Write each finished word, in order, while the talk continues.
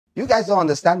You guys don't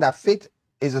understand that faith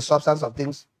is the substance of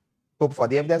things, hope for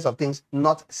the evidence of things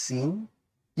not seen.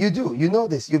 You do. You know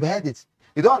this. You've heard it.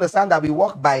 You don't understand that we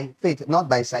walk by faith, not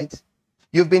by sight.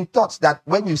 You've been taught that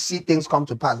when you see things come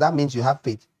to pass, that means you have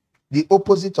faith. The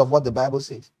opposite of what the Bible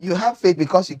says. You have faith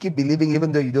because you keep believing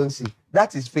even though you don't see.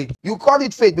 That is faith. You call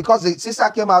it faith because the sister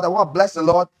came out and want, bless the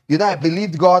Lord. You know, I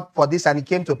believed God for this and it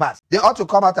came to pass. They ought to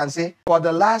come out and say, for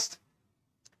the last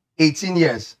 18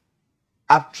 years,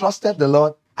 I've trusted the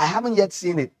Lord. I haven't yet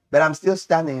seen it, but I'm still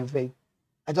standing in faith.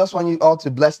 I just want you all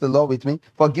to bless the Lord with me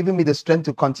for giving me the strength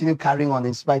to continue carrying on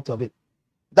in spite of it.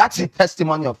 That's a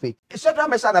testimony of faith. Shadrach,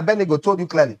 Meshach, and Abednego told you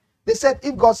clearly. They said,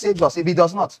 if God saves us, if he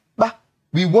does not,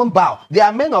 we won't bow. They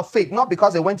are men of faith, not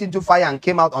because they went into fire and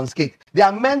came out unscathed. They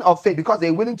are men of faith because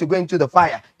they're willing to go into the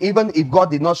fire, even if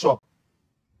God did not show up.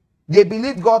 They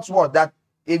believe God's word that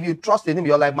if you trust in him,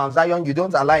 you're like Mount Zion, you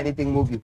don't allow anything move you.